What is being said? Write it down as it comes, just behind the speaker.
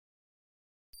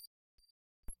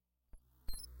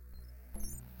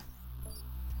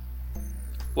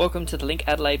Welcome to the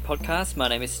LinkAdelaide podcast. My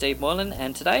name is Steve Moylan,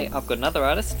 and today I've got another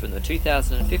artist from the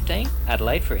 2015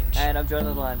 Adelaide Fringe. And I'm joined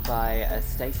on the line by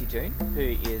Stacey June,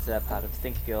 who is a part of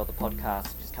Thinkergirl, the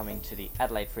podcast, which is coming to the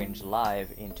Adelaide Fringe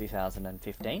live in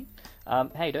 2015. How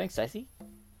are you doing, Stacey?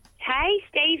 Hey,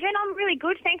 Stephen. I'm really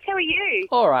good, thanks. How are you?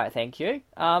 All right, thank you.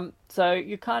 So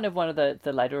you're kind of one of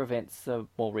the later events, the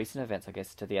more recent events, I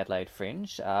guess, to the Adelaide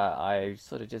Fringe. I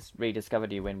sort of just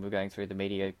rediscovered you when we were going through the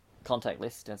media contact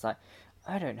list, and it's like,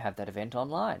 I don't have that event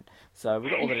online. So we've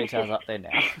got all the details up there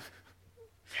now.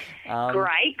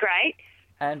 Great.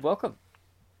 And welcome.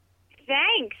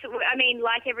 Thanks. I mean,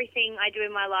 like everything I do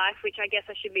in my life, which I guess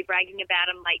I should be bragging about,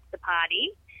 I'm late to the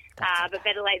party. But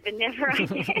better late than never, I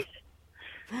guess.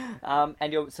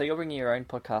 And you're bringing your own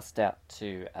podcast out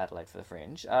to Adelaide for the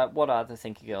Fringe. What are the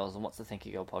Thinkergirls and what's the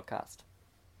Thinkergirl podcast?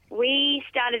 We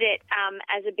started it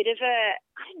as a bit of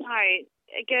a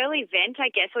girl event, I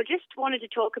guess, or just wanted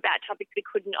to talk about topics we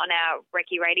couldn't on our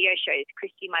brekkie radio shows.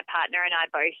 Christy, my partner, and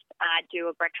I both do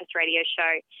a breakfast radio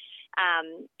show.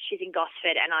 She's in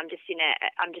Gosford, and I'm just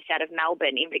out of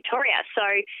Melbourne in Victoria. So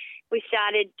we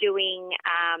started doing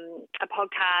a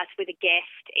podcast with a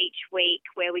guest each week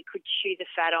where we could chew the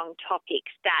fat on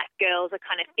topics that girls are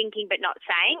kind of thinking but not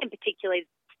saying, and particularly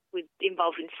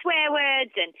involved in swear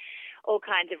words and all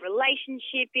kinds of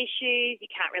relationship issues. You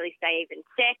can't really say even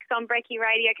sex on brekkie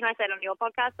radio. Can I say it on your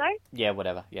podcast, though? Yeah,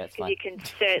 whatever. Yeah, it's fine. You can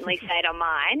certainly say it on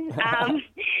mine.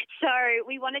 So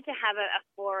we wanted to have a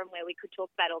forum where we could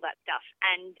talk about all that stuff,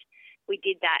 and we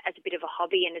did that as a bit of a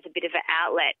hobby and as a bit of an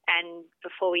outlet. And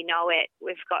before we know it,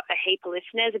 we've got a heap of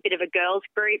listeners, a bit of a girls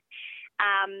group,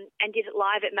 and did it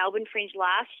live at Melbourne Fringe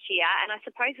last year. And I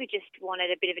suppose we just wanted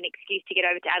a bit of an excuse to get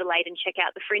over to Adelaide and check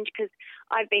out the Fringe, because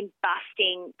I've been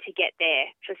busting to get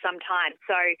there for some time.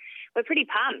 So we're pretty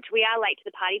pumped. We are late to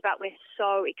the party, but we're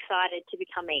so excited to be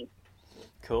coming.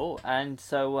 Cool. And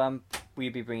so will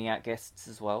you be bringing out guests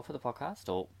as well for the podcast,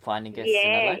 or finding guests in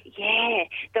Adelaide? Yeah.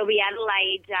 There'll be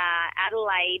Adelaide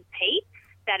peeps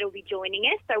that'll be joining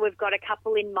us. So we've got a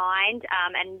couple in mind,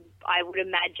 and I would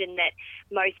imagine that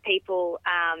most people,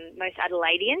 most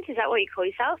Adelaideans, is that what you call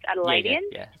yourself? Adelaideans?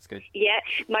 Yeah, that's good. Yeah,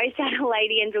 most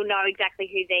Adelaideans will know exactly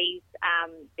who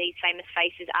these famous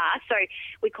faces are. So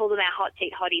we call them our hot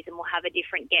seat hotties, and we'll have a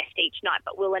different guest each night,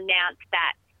 but we'll announce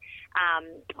that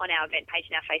on our event page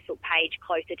and our Facebook page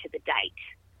closer to the date.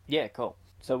 Yeah, cool.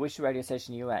 So which radio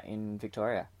station are you at in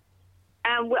Victoria?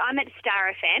 I'm at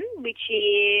Star FM, which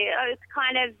is it's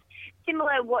kind of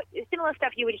similar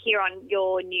stuff you would hear on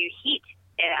your new hit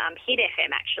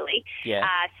FM, actually. Yeah.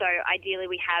 So ideally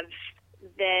we have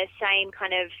the same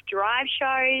kind of drive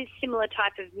shows, similar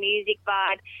type of music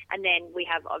vibe, and then we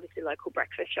have obviously local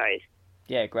breakfast shows.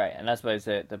 Yeah, great. And I suppose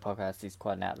the podcast is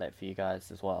quite an outlet for you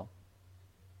guys as well.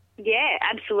 Yeah,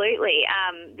 absolutely.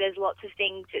 There's lots of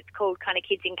things. It's called kind of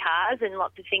Kids in Cars, and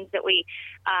lots of things that we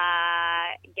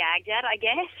gagged at, I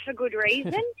guess, for good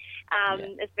reason,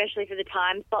 especially for the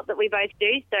time slot that we both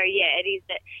do. So, yeah,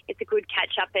 it's a good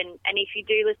catch-up, and if you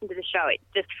do listen to the show, it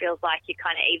just feels like you're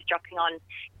kind of eavesdropping on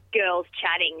girls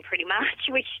chatting pretty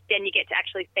much, which then you get to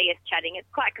actually see us chatting.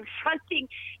 It's quite confronting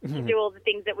to do all the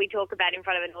things that we talk about in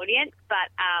front of an audience,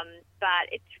 but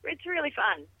it's really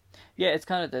fun. Yeah, it's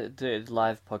kind of the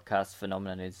live podcast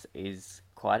phenomenon is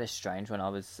quite a strange one. I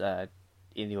was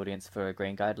in the audience for a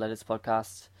Green Guide Letters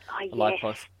podcast, a live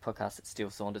podcast that Steele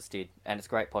Saunders did, and it's a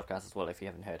great podcast as well if you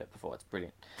haven't heard it before. It's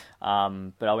brilliant.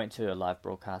 But I went to a live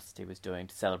broadcast he was doing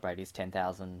to celebrate his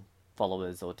 10,000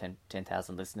 followers or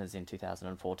 10,000 listeners in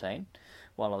 2014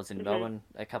 while I was in Melbourne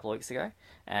a couple of weeks ago,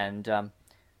 and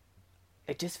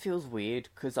it just feels weird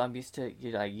because I'm used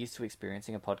to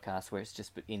experiencing a podcast where it's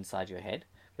just inside your head,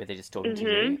 where they're just talking to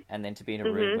you, and then to be in a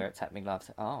room where it's happening live.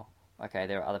 So, oh, okay,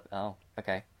 there are other... Oh,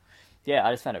 okay. Yeah,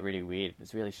 I just found it really weird.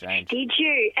 It's really strange. Did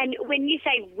you? And when you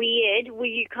say weird, were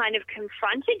you kind of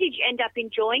confronted? Did you end up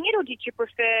enjoying it, or did you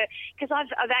prefer... Because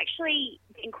I've actually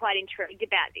been quite intrigued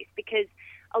about this, because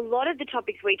a lot of the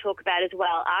topics we talk about as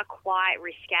well are quite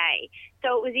risque.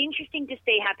 So it was interesting to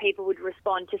see how people would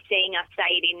respond to seeing us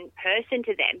say it in person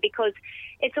to them, because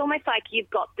it's almost like you've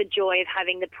got the joy of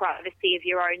having the privacy of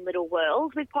your own little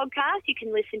world with podcasts. You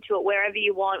can listen to it wherever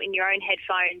you want in your own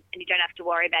headphones, and you don't have to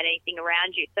worry about anything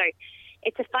around you. So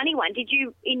it's a funny one. Did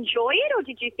you enjoy it, or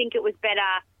did you think it was better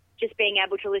just being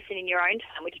able to listen in your own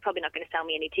time, which is probably not going to sell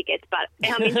me any tickets, but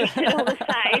I'm interested all the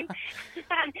same.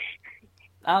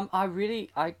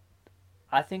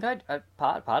 I think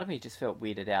part of me just felt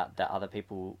weirded out that other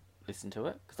people listen to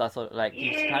it, because I thought, like,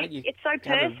 it's so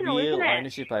personal, have a real isn't it?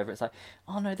 ownership over it. It's like,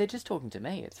 oh no, they're just talking to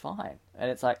me, it's fine.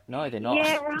 And it's like, no, they're not.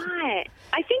 Yeah, right.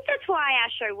 I think that's why our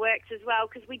show works as well,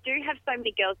 because we do have so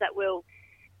many girls that will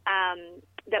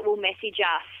that will message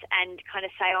us and kind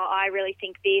of say, oh, I really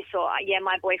think this, or yeah,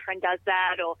 my boyfriend does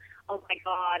that, or oh my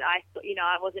God, I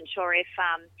wasn't sure if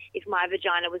my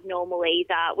vagina was normal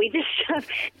either. We just have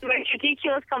the most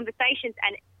ridiculous conversations,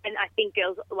 and I think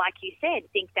girls, like you said,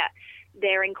 think that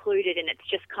they're included and it's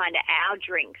just kind of our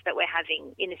drinks that we're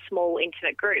having in a small,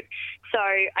 intimate group. So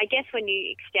I guess when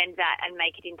you extend that and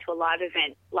make it into a live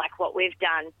event like what we've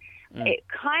done, it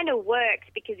kind of works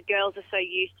because girls are so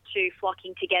used to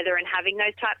flocking together and having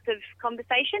those types of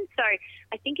conversations. So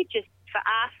I think it just, for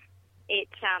us, it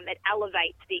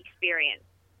elevates the experience.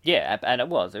 Yeah, and it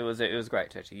was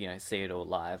great to actually, see it all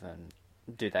live and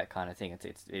do that kind of thing.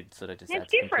 It sort of just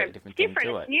adds a completely different thing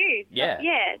to it. It's new. Yeah,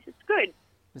 it's good.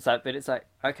 But it's like,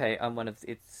 okay,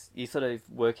 you sort of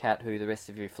work out who the rest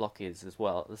of your flock is as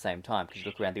well at the same time, because you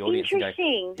look around the audience and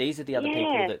go, these are the other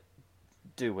people that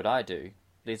do what I do.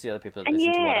 These are the other people that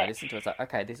listen to what I listen to. It's like,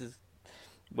 okay, this is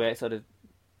where sort of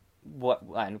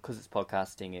and because it's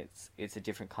podcasting, it's a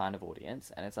different kind of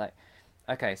audience, and it's like,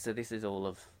 okay, so this is all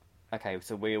of, okay,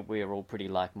 so we're all pretty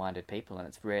like-minded people, and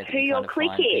it's rare that you kind of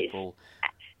find people.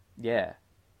 Yeah.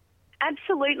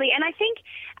 Absolutely. And I think,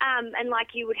 and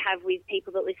like you would have with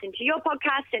people that listen to your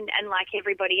podcast and like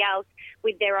everybody else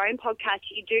with their own podcast,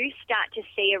 you do start to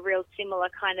see a real similar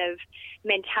kind of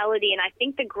mentality. And I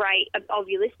think of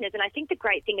your listeners, and I think the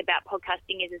great thing about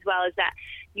podcasting is as well is that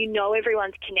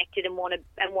everyone's connected and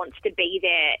wants to be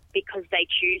there because they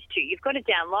choose to. You've got to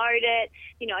download it.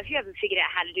 If you haven't figured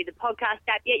out how to do the podcast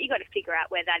app yet, you've got to figure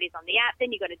out where that is on the app. Then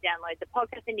you've got to download the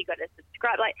podcast. Then you've got to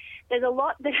subscribe. Like, there's a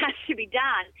lot that has to be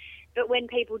done. But when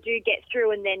people do get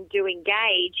through and then do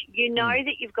engage,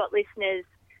 that you've got listeners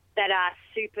that are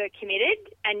super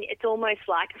committed, and it's almost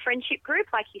like a friendship group,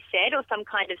 like you said, or some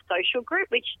kind of social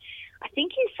group, which I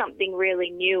think is something really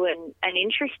new and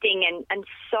interesting and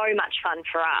so much fun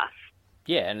for us.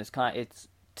 Yeah, and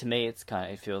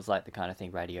it feels like the kind of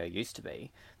thing radio used to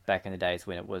be back in the days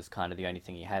when it was kind of the only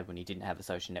thing you had, when you didn't have a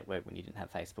social network, when you didn't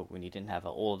have Facebook, when you didn't have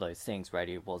all of those things.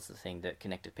 Radio was the thing that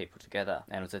connected people together,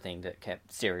 and it was the thing that kept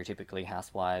stereotypically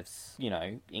housewives,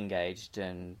 engaged,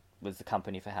 and was the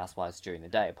company for housewives during the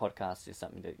day. A podcast is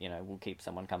something that, will keep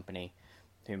someone company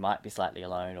who might be slightly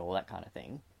alone or that kind of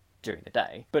thing during the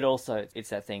day. But also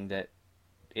it's that thing that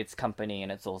it's company,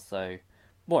 and it's also,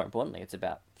 more importantly, it's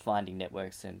about finding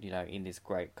networks and, in this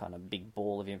great kind of big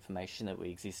ball of information that we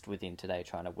exist within today,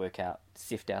 trying to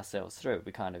sift ourselves through.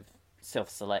 We kind of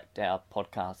self-select our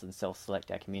podcasts and self-select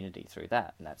our community through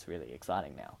that, and that's really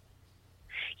exciting now.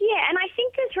 Yeah, and I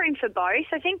think there's room for both.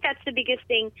 I think that's the biggest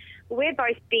thing. We're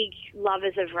both big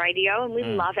lovers of radio, and we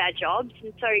love our jobs.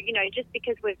 And so, just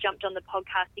because we've jumped on the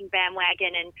podcasting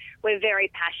bandwagon and we're very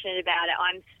passionate about it,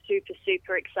 I'm super,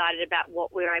 super excited about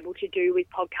what we're able to do with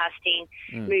podcasting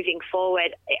moving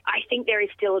forward. I think there is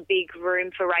still a big room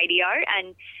for radio,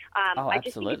 and I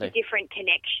just think it's a different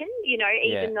connection,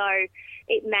 even though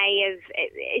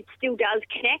it still does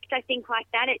connect, I think, like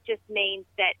that. It just means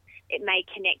that it may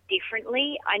connect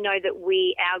differently. I know that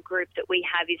our group that we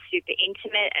have is super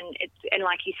intimate, and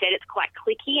like you said, it's quite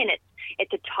cliquey, and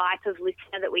it's a type of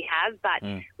listener that we have. But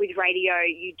with radio,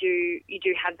 you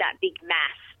do have that big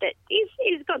mass that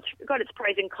is got its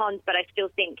pros and cons, but I still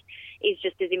think is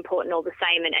just as important all the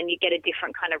same, and you get a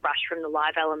different kind of rush from the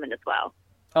live element as well.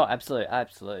 Oh,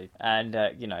 absolutely. And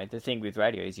the thing with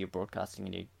radio is you're broadcasting,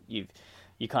 and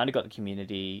you kind of got the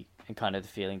community and kind of the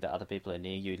feeling that other people are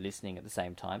near you listening at the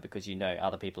same time, because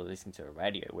other people are listening to a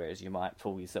radio, whereas you might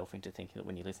fool yourself into thinking that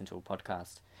when you listen to a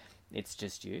podcast, it's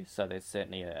just you. So there's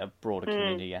certainly a broader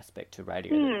community aspect to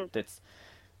radio that's,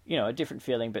 a different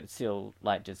feeling, but still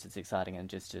like just as exciting and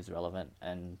just as relevant.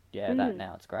 And that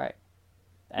now it's great.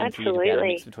 And absolutely. For you to be able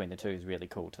to mix between the two is really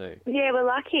cool too. Yeah, we're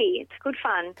lucky. It's good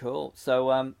fun. Cool.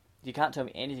 So, you can't tell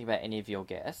me anything about any of your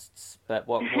guests, but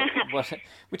what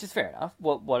which is fair enough.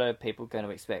 What are people going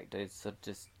to expect? Is sort of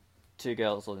just two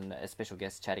girls and a special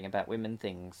guest chatting about women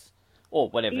things, or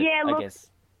whatever? Yeah, I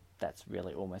guess that's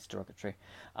really almost derogatory.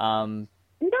 No,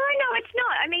 it's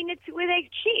not. I mean, we're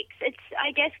chicks.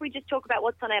 I guess we just talk about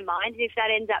what's on our minds. If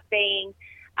that ends up being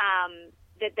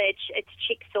that it's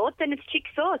chick thoughts, then it's chick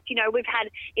thoughts. We've had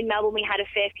in Melbourne, we had a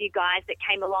fair few guys that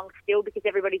came along still because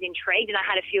everybody's intrigued, and I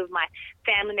had a few of my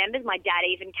family members. My dad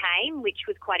even came, which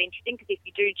was quite interesting, because if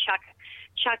you do chuck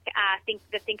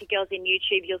the Thinkergirls in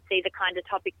YouTube, you'll see the kind of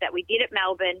topics that we did at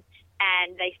Melbourne,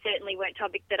 and they certainly weren't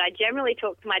topics that I generally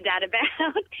talk to my dad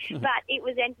about. But it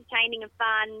was entertaining and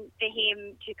fun for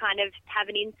him to kind of have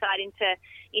an insight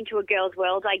into a girl's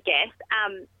world, I guess.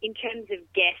 In terms of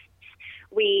guests,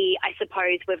 I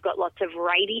suppose we've got lots of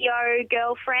radio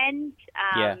girlfriends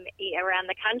around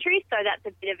the country, so that's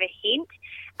a bit of a hint.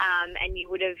 and you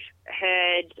would have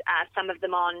heard some of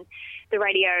them on the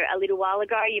radio a little while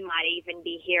ago. You might even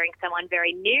be hearing someone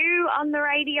very new on the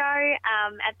radio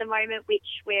at the moment,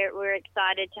 which we're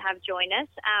excited to have join us.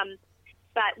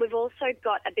 But we've also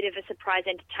got a bit of a surprise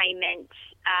entertainment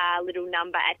little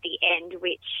number at the end,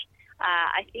 which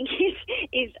I think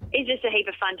is just a heap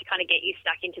of fun to kind of get you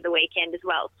stuck into the weekend as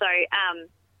well. So,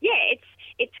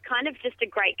 it's kind of just a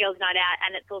great girls' night out,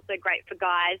 and it's also great for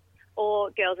guys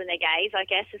or girls and their gays, I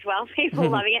guess, as well. People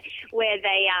loving it, where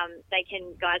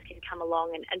guys can come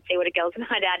along and see what a girls'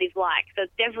 night out is like. So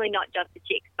it's definitely not just the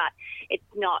chicks, but it's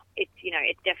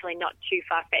definitely not too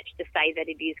far-fetched to say that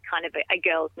it is kind of a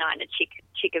girls' night and a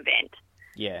chick event.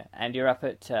 Yeah, and you're up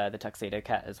at the Tuxedo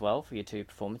Cat as well for your two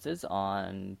performances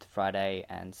on Friday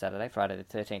and Saturday, Friday the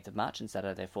 13th of March and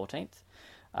Saturday the 14th.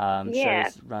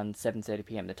 Shows run 7:30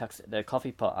 p.m. The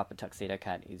coffee pot up at Tuxedo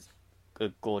Cat is a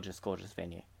gorgeous, gorgeous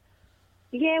venue.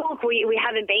 Yeah, well, we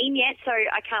haven't been yet, so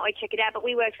I can't wait to check it out. But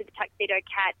we worked with the Tuxedo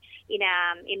Cat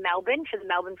in Melbourne for the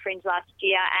Melbourne Fringe last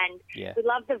year, and we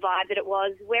loved the vibe that it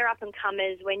was. We're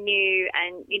up-and-comers, we're new,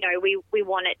 and, we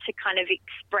want it to kind of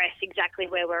express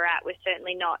exactly where we're at. We're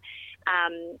certainly not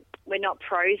we're not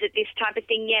pros at this type of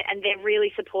thing yet, and they're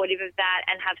really supportive of that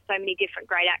and have so many different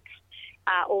great acts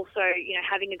also,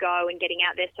 having a go and getting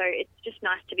out there. So it's just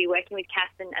nice to be working with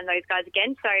Cass and those guys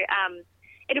again. So,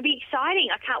 it'll be exciting.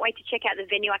 I can't wait to check out the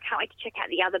venue. I can't wait to check out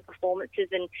the other performances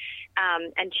and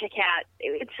check out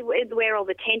it's where all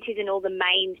the tent is and all the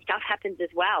main stuff happens as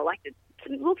well. Like, it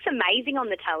looks amazing on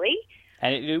the telly.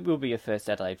 And it will be your first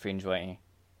Adelaide Fringe, won't you?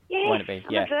 Yeah, won't it be?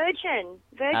 I'm a virgin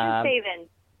Stephen.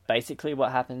 Basically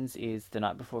what happens is the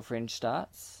night before Fringe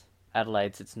starts,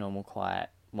 Adelaide's its normal, quiet,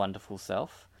 wonderful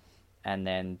self. And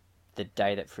then the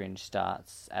day that Fringe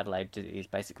starts, Adelaide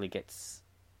basically gets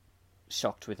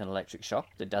shocked with an electric shock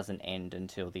that doesn't end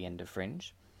until the end of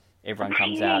Fringe. Everyone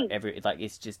comes out,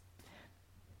 it's just,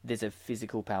 there's a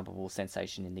physical, palpable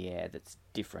sensation in the air that's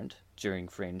different during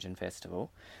Fringe and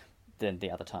Festival than the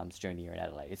other times during the year in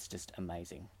Adelaide. It's just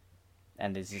amazing.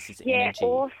 And there's just this energy.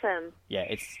 Awesome. Yeah,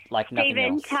 it's like nothing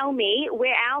else. Stephen, tell me,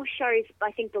 where our show's,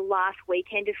 I think, the last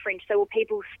weekend of Fringe, so will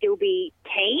people still be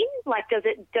keen? Like, does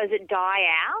it die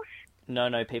out?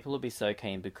 No, people will be so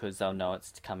keen because they'll know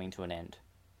it's coming to an end.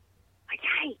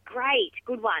 Okay, great.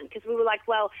 Good one. Because we were like,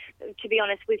 well, to be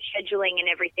honest, with scheduling and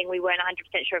everything, we weren't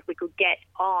 100% sure if we could get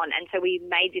on. And so we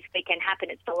made this weekend happen.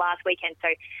 It's the last weekend. So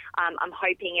I'm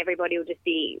hoping everybody will just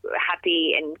be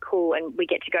happy and cool. And we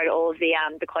get to go to all of the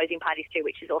closing parties too,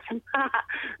 which is awesome.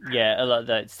 Yeah,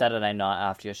 the Saturday night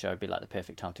after your show would be like the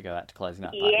perfect time to go out to closing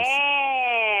night parties.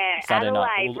 Yeah, Saturday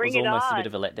Adelaide, night was almost a bit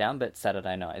of a letdown, but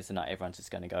Saturday night is the night everyone's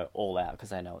just going to go all out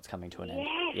because they know it's coming to an end.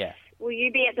 Yeah. Will you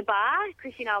be at the bar?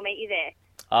 Chrissy and I'll meet you there.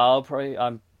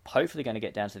 I'm hopefully going to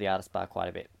get down to the artist bar quite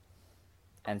a bit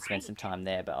and spend some time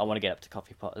there, but I want to get up to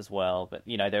Coffee Pot as well. But,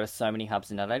 there are so many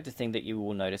hubs in Adelaide. The thing that you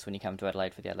will notice when you come to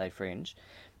Adelaide for the Adelaide Fringe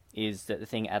is that the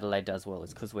thing Adelaide does well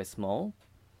is because we're small,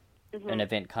 an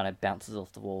event kind of bounces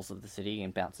off the walls of the city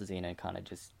and bounces in and kind of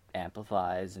just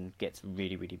amplifies and gets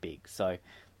really, really big. So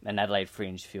an Adelaide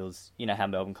Fringe feels, how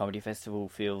Melbourne Comedy Festival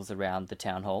feels around the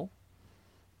town hall.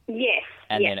 Yes.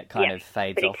 And then it kind of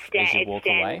fades off as you walk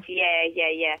away.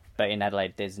 Yeah. But in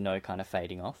Adelaide, there's no kind of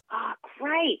fading off. Oh,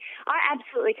 great. I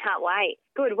absolutely can't wait.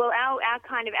 Good. Well, our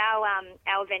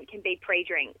event can be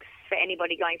pre-drinks for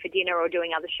anybody going for dinner or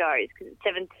doing other shows because it's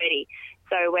 7:30.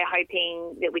 So we're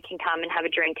hoping that we can come and have a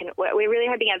drink. And we're really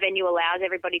hoping our venue allows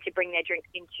everybody to bring their drinks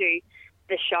into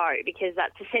the show because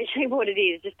that's essentially what it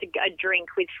is, just a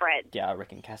drink with friends. Yeah, I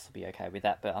reckon Cass will be okay with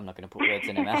that, but I'm not going to put words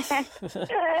in her mouth.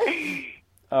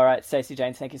 All right, Stacey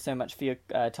Jane, thank you so much for your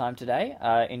time today.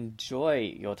 Enjoy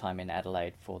your time in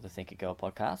Adelaide for the Thinkergirl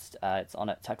podcast. It's on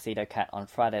at Tuxedo Cat on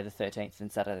Friday the 13th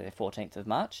and Saturday the 14th of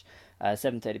March,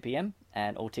 7:30 p.m,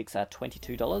 and all tickets are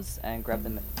 $22, and grab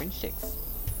them at Fringe Chicks.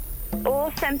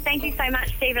 Awesome. Thank you so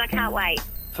much, Stephen. I can't wait.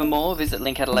 For more, visit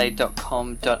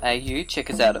linkadelaide.com.au, check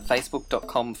us out at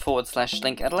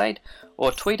facebook.com/linkadelaide,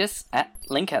 or tweet us at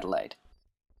LinkAdelaide.